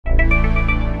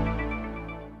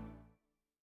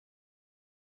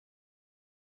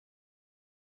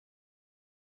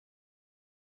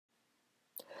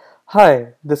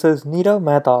Hi, this is Neerav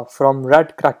Mehta from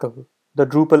Red Crackle, the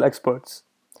Drupal experts.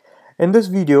 In this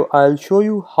video, I'll show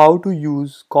you how to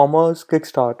use Commerce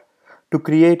Kickstart to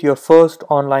create your first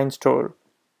online store.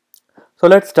 So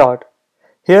let's start.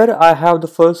 Here I have the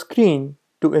first screen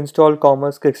to install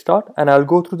Commerce Kickstart and I'll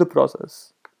go through the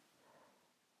process.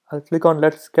 I'll click on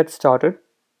Let's Get Started.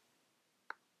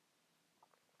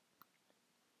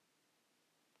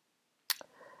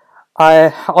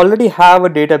 I already have a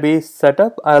database set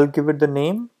up. I'll give it the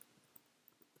name.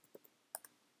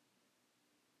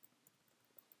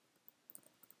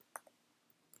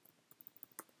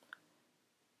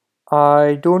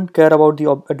 I don't care about the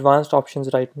advanced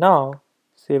options right now.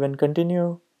 Save and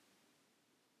continue.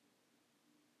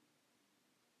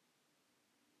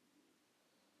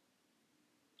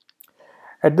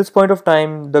 At this point of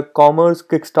time, the Commerce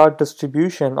Kickstart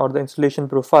distribution or the installation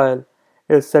profile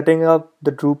is setting up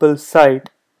the Drupal site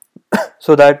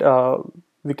so that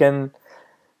we can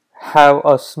have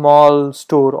a small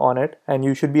store on it, and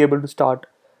you should be able to start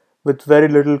with very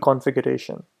little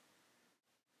configuration.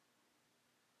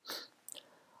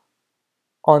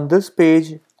 On this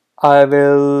page, I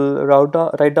will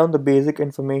write down the basic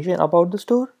information about the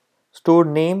store. Store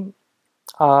name,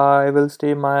 I will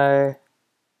say my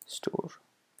store.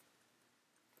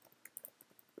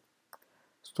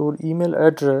 Store email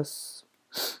address,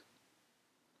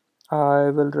 I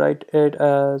will write it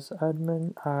as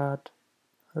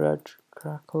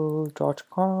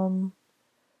admin@redcrackle.com.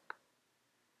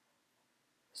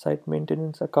 Site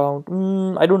maintenance account.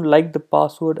 I don't like the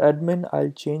password admin.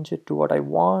 I'll change it to what I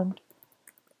want.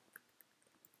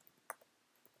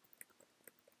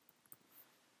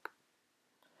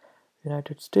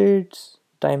 United States.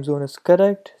 Time zone is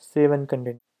correct. Save and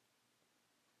continue.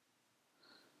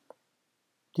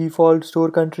 Default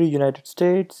store country, United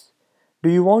States. Do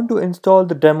you want to install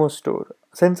the demo store?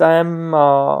 Since I am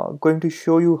going to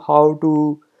show you how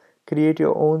to create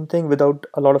your own thing without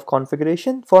a lot of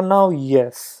configuration, for now,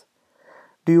 yes.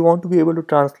 Do you want to be able to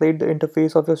translate the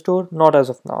interface of your store? Not as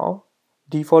of now.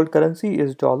 Default currency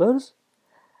is dollars.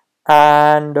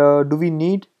 And do we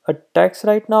need a text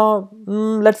right now?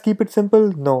 Let's keep it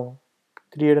simple. No.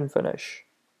 Create and finish.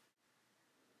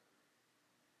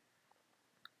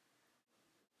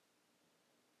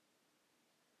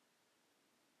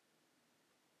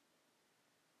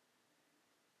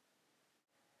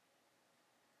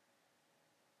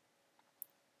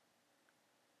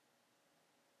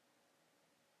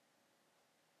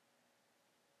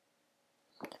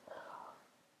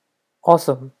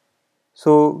 Awesome.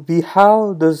 So we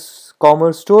have this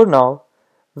commerce store now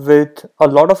with a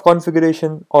lot of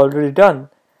configuration already done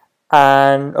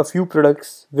and a few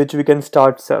products which we can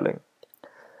start selling.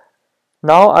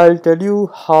 Now I'll tell you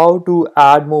how to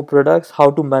add more products, how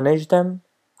to manage them,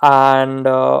 and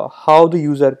how the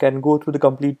user can go through the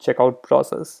complete checkout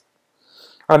process.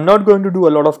 I'm not going to do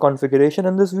a lot of configuration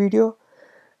in this video.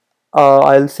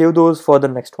 I'll save those for the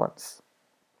next ones.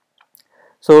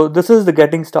 So this is the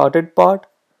getting started part,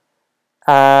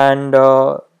 and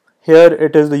here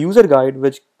it is the user guide,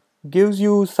 which gives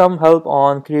you some help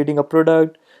on creating a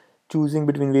product, choosing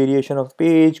between variation of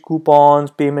page,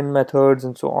 coupons, payment methods,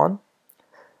 and so on.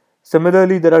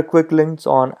 Similarly, there are quick links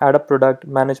on add a product,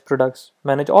 products,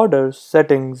 manage orders,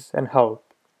 settings, and help.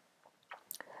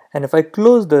 And if I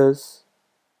close this,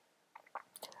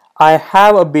 I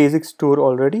have a basic store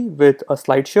already with a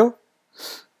slideshow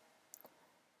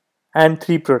and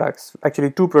 3 products, actually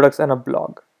 2 products and a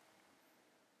blog.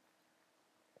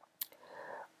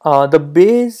 The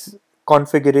base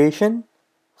configuration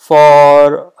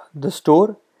for the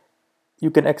store, you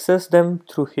can access them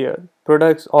through here: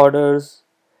 products, orders,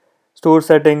 store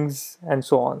settings, and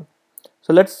so on.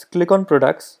 So let's click on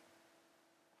products.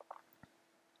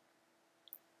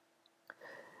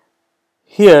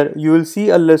 Here you will see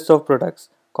a list of products: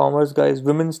 Commerce Guys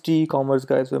Women's Tee, Commerce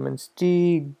Guys Women's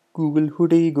Tee, Google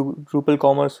Hoodie, Google Drupal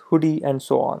Commerce Hoodie, and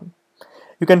so on.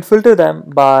 You can filter them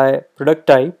by product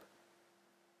type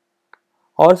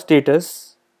or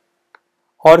status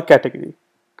or category.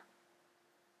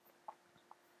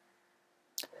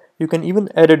 You can even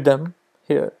edit them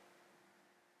here.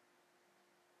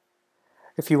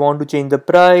 If you want to change the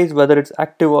price, whether it's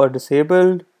active or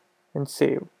disabled, and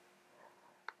save.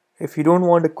 If you don't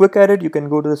want a quick edit, you can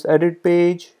go to this edit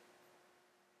page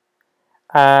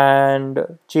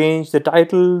and change the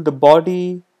title, the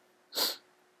body.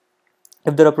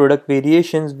 If there are product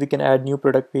variations, we can add new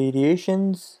product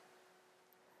variations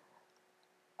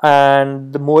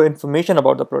and the more information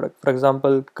about the product. For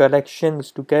example,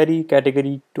 collections to carry,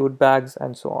 category, tote bags,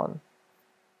 and so on.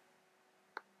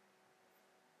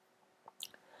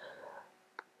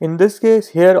 In this case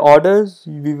here, orders,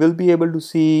 we will be able to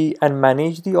see and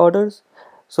manage the orders.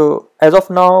 So as of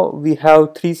now we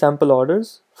have 3 sample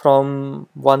orders from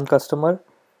one customer.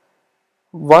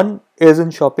 One is in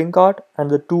shopping cart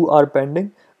and the 2 are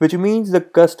pending, which means the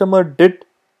customer did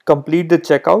complete the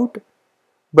checkout,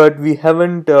 but we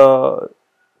haven't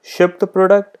shipped the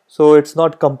product, so it's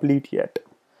not complete yet.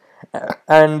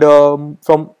 And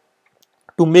from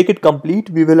to make it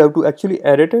complete, we will have to actually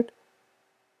edit it,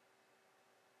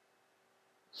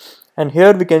 and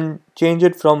here we can change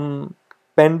it from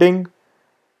pending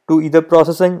to either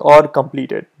processing or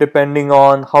completed, depending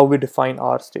on how we define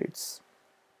our states.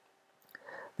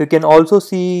 We can also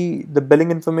see the billing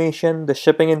information, the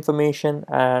shipping information,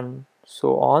 and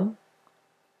so on.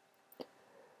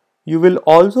 You will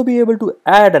also be able to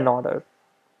add an order.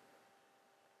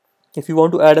 If you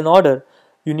want to add an order,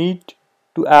 you need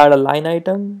to add a line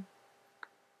item,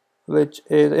 which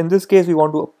is, in this case we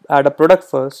want to add a product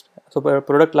first. So a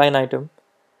product line item,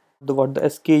 what the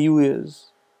SKU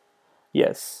is.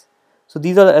 Yes, so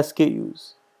these are the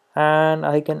SKUs, and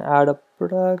I can add a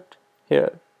product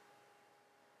here.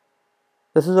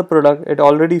 This is a product. It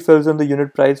already fills in the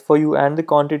unit price for you and the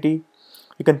quantity.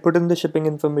 You can put in the shipping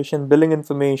information, billing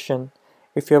information.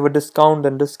 If you have a discount,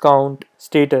 then discount,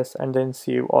 status, and then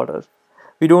save order.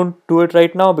 We don't do it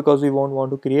right now because we won't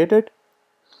want to create it.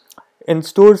 In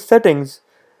store settings,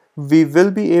 we will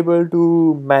be able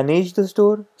to manage the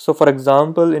store. So for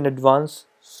example, in advanced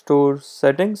store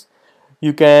settings,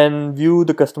 you can view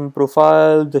the customer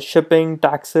profile, the shipping,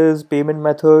 taxes, payment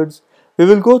methods. We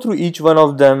will go through each one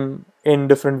of them in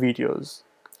different videos.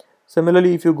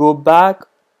 Similarly, if you go back,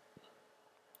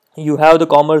 you have the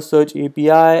commerce search API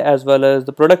as well as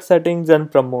the product settings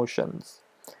and promotions.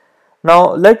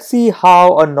 Now let's see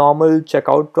how a normal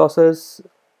checkout process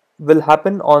will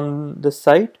happen on this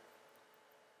site.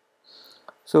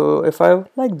 So if I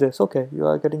like this, okay, you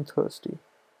are getting thirsty,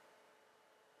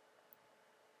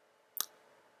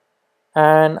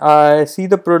 and I see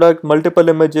the product, multiple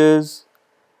images,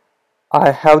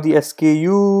 I have the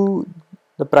SKU,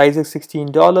 the price is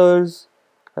 $16.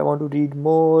 I want to read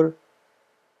more,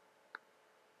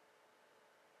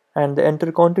 and the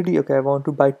enter quantity, okay, I want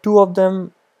to buy 2 of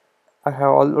them. I have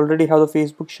already have the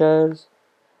Facebook shares.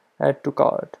 Add to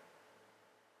cart.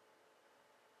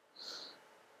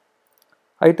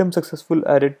 Item successful,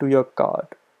 added to your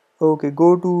cart. Okay,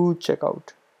 go to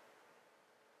checkout.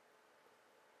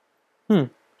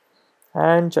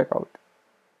 And checkout.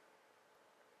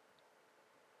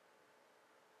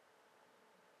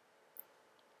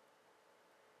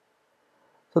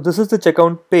 So this is the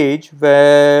checkout page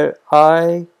where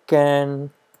I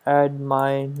can add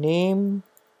my name,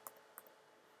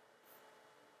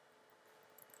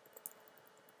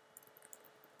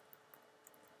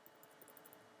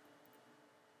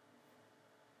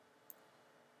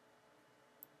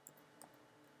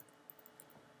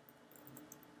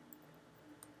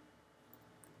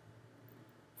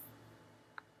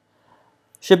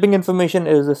 shipping information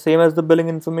is the same as the billing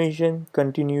information.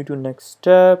 Continue to next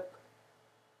step.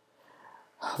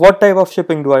 What type of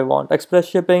shipping do I want? Express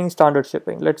shipping, standard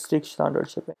shipping. Let's take standard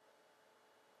shipping.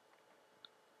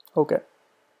 Okay.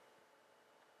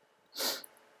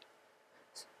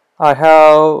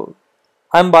 I'm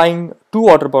buying 2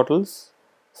 water bottles,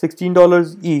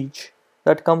 $16 each.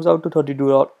 That comes out to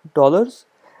 $32,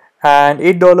 and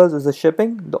 $8 is the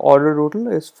shipping. The order total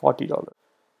is $40.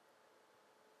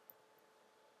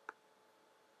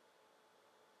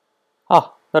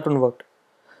 That one worked.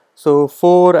 So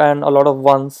 4 and a lot of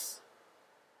ones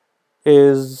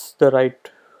is the right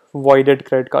voided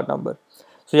credit card number.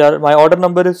 So yeah, my order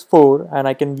number is 4, and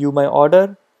I can view my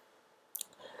order.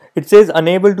 It says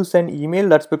unable to send email.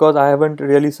 That's because I haven't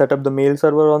really set up the mail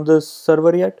server on this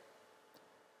server yet.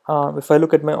 If I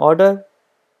look at my order,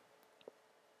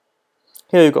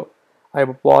 here you go. I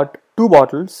bought 2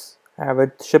 bottles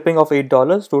with shipping of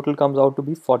 $8. Total comes out to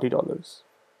be $40.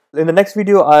 In the next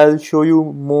video, I'll show you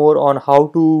more on how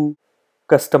to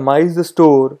customize the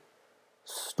store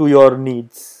to your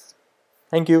needs.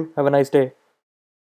 Thank you. Have a nice day.